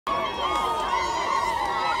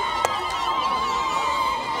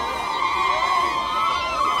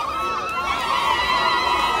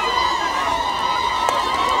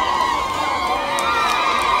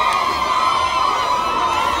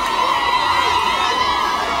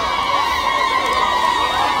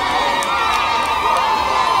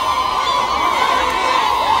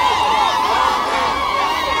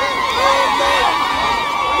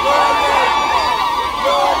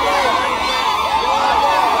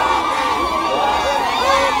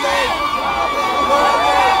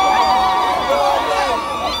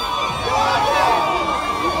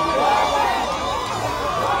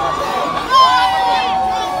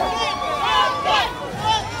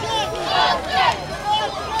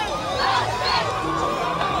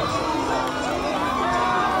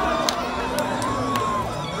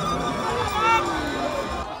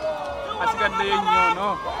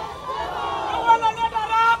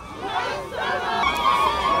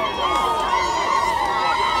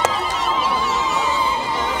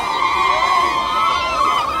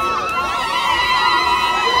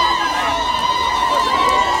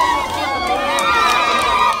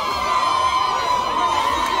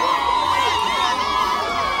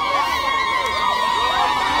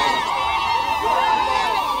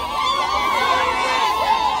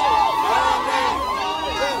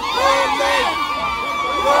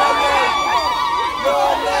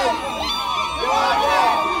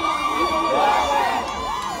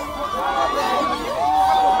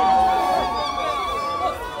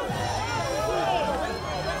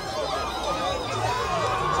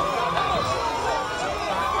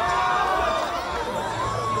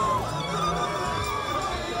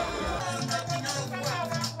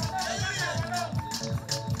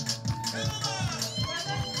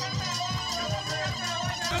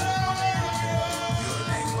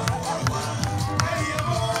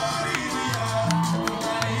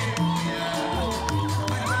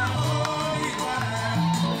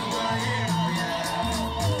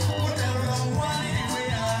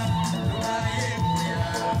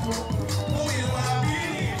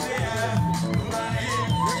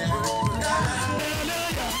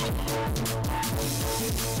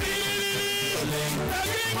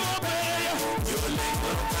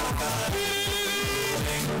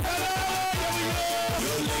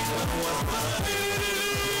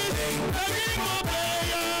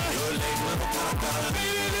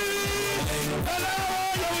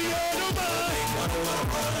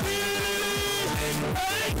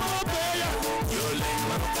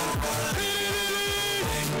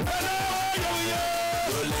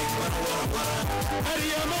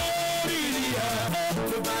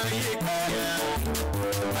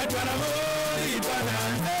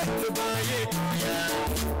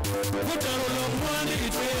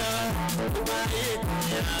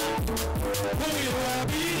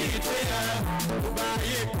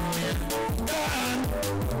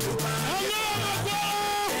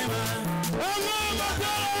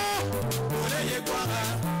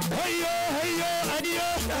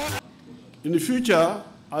In the future,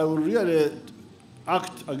 I will really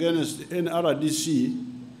act against any RDC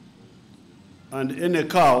and any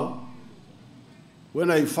cow when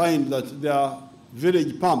I find that there are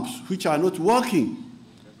village pumps which are not working.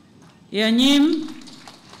 Yanyim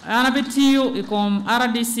anabitiu ikom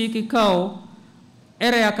RDC ki cow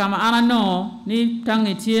area kama anano ni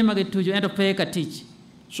tangitie magituju endo peka teach.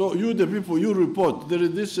 So you the people, you report. There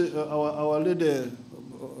is this our lady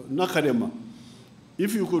Nakarema.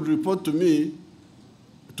 If you could report to me,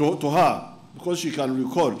 to her, because she can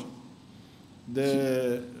record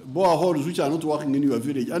the boreholes which are not working in your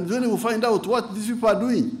village. And then we'll find out what these people are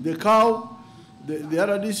doing. The cow, the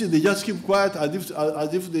RDC, they just keep quiet as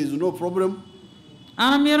if there is no problem.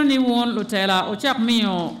 Anamiro ni won lutela ochak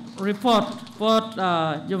mio report port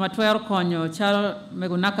jomatwer konyo chal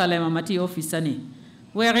megunaka lema mati officani.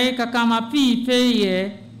 Were kakama pi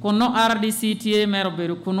peye kono RDC tie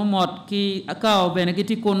meroberu kuno mot ki akao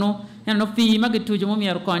benegiti kuno eno pi magituju mo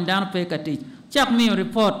mier kon dan pe kati chak mi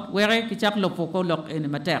report were ki chak lopoko lok en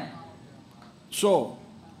mater. So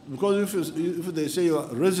because if they say you're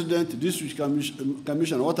resident district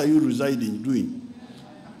commissioner, what are you residing doing?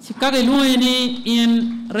 Chicago luini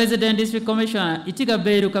in resident district commissioner itiga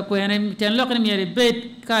beru ka kwene ten lok ni mier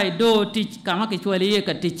bet kai do teach kama ke chwali ye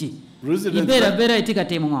katichi. Resident. Ibera itika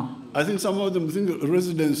timongo. I think some of them think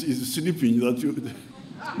residence is sleeping. That you.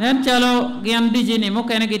 Then chalo gian dijini mo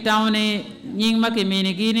kene kitawni nying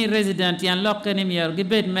makimini gini resident yan lokene mier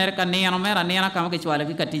gibet merka neano mera neana kama kichwala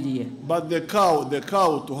kikatiji. But the cow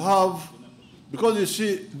to have, because you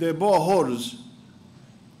see the boreholes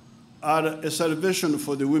are a salvation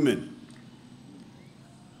for the women.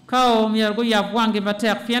 Cow mier go yap wangi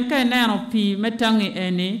batek fian kai nano pi metangi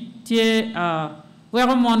eni tie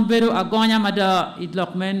where mon beru agonya mada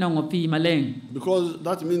idlokmen no pi maleng. Because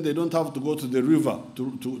that means they don't have to go to the river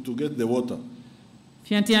to get the water.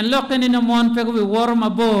 Fiantian lokeni no mon pegu we war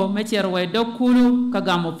mabo mecher we dokulu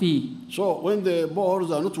kagamo pi. So when the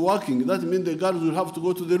boreholes are not working, that means the girls will have to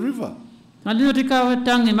go to the river. Malinotika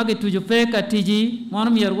tangi magituju peka tiji mon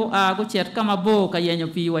miergo go chet kama bo kayenyo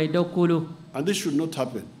pi we dokulu. And this should not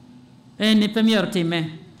happen. Eni premier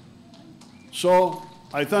time. So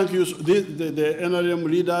I thank you, the NRM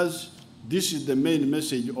leaders. This is the main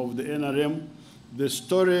message of the NRM, the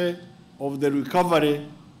story of the recovery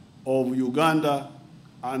of Uganda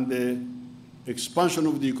and the expansion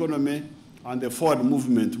of the economy and the forward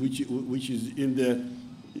movement, which is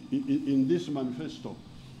in this manifesto.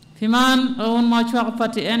 Fiman on machwa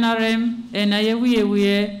pati NRM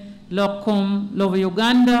enayewiye lokum lo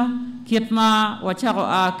Uganda kitma wachako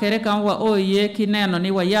a kerekan wa oye kineno ni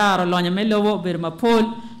wayaro lonya melowo berma pol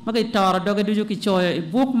magitoro doge duju kichoyo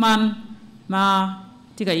bookman ma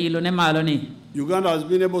tika ilo ne malo ni. Uganda has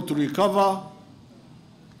been able to recover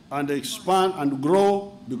and expand and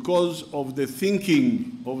grow because of the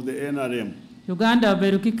thinking of the NRM. Uganda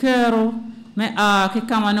beru kikero me a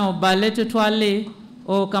kikamano balete twale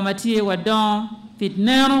o kamatie wadon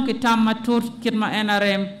fitnero kitama tur kitma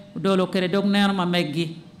NRM dolo kere dog nero ma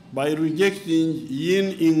meggi. By rejecting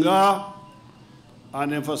yin inga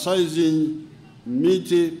and emphasizing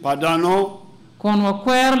miti padano, kon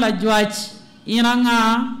wakwer la jwach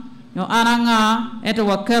inanga no ananga eto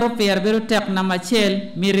wakero per beru tek na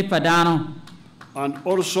machel miri padano, and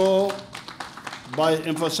also by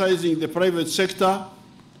emphasizing the private sector,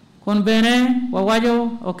 kon bene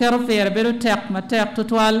wawajo okero per beru tek matek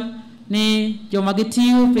tutwal ni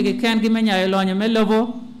jomagitiu pigi ken gimenya elonyo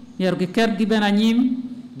melobo yer giker gibena nyim.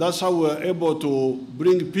 That's how we're able to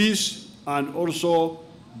bring peace and also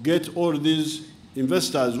get all these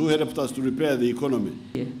investors who helped us to repair the economy.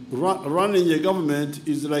 Yeah. Running a government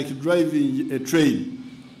is like driving a train.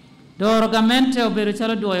 You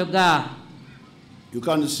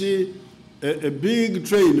can see a big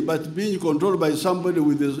train, but being controlled by somebody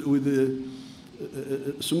with a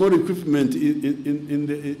small equipment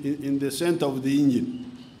in the center of the engine.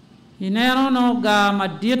 Inero no ga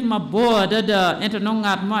madiet mabo da ento no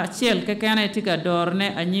ngat ma chel ke kana tika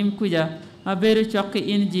dorne anyim kuja mabere chokki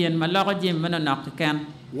injien malago jim mana nok kan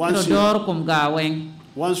dor kum ga weng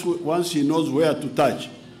once he knows where to touch.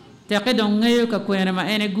 Teke don ngayo ka kwene ma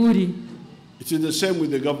ene guri. It is the same with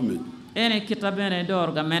the government. Ene kitabene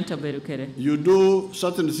dor ga menta beru kere. You do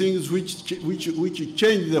certain things which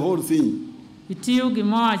change the whole thing. Itiu gi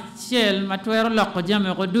mo chel matwero lokko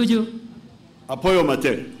jame ko duju. Apoyo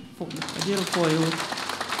mater. Ajiro poyo.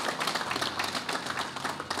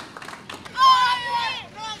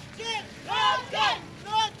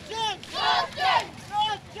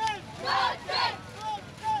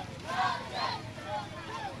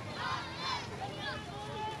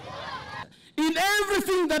 In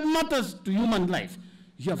everything that matters to human life,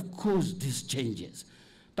 you have caused these changes.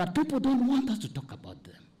 But people don't want us to talk about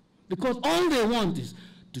them. Because all they want is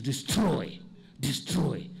to destroy,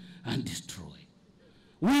 destroy, and destroy.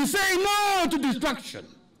 We say no to destruction.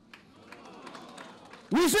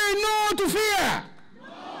 We say no to fear.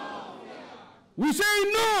 We say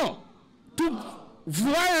no to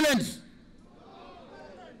violence.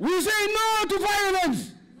 We say no to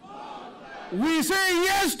violence. We say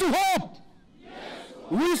yes to hope.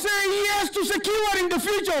 We say yes to securing the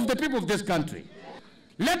future of the people of this country.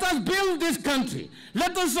 Let us build this country.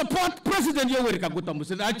 Let us support President Yoweri Kaguta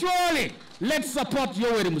Museveni. Acholi, let's support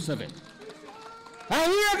Yoweri Museveni. Are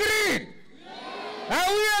we agreed?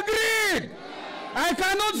 Are we agreed? I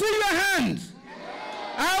cannot see your hands.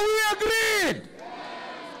 Are we agreed?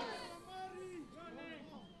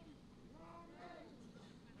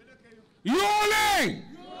 Yole!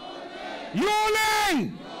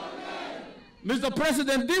 Yole! Mr.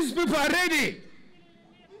 President, these people are ready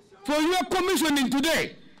for your commissioning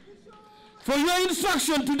today, for your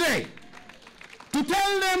instruction today, to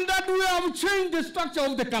tell them that we have changed the structure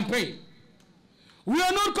of the campaign. We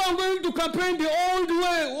are not going to campaign the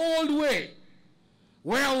old way,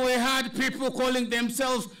 where we had people calling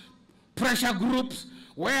themselves pressure groups,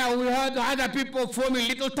 where we had other people forming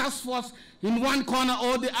little task force in one corner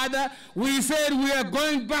or the other. We said we are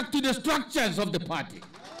going back to the structures of the party.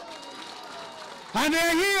 And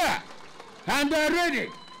they're here, and they're ready.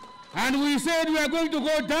 And we said we are going to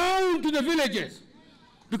go down to the villages,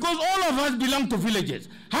 because all of us belong to villages.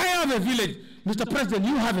 I have a village. Mr. President,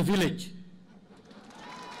 you have a village.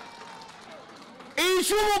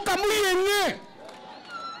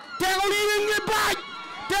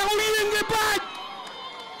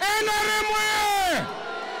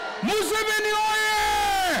 Museveni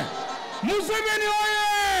oye! Museveni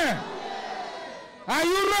oye! Are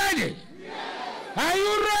you ready? Are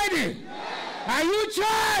you ready? Are you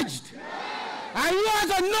charged? Are you as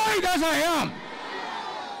annoyed as I am?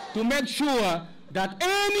 To make sure that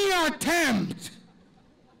any attempt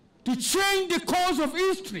to change the course of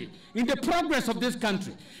history in the progress of this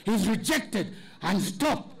country is rejected and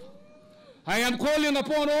stopped. I am calling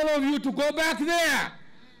upon all of you to go back there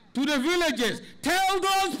to the villages. Tell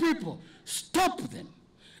those people, stop them.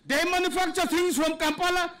 They manufacture things from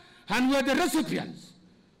Kampala and we're the recipients.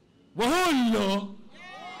 Waholo.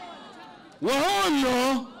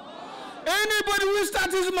 Waholo. Anybody who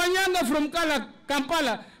starts his manyanga from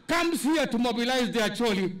Kampala comes here to mobilize their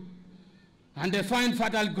Acholi, and they find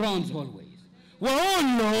fertile grounds always.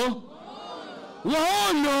 Waholo.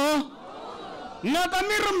 Waholo. Not a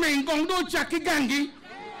mirror kong do chaki gangi.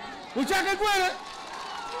 Uchake kwele.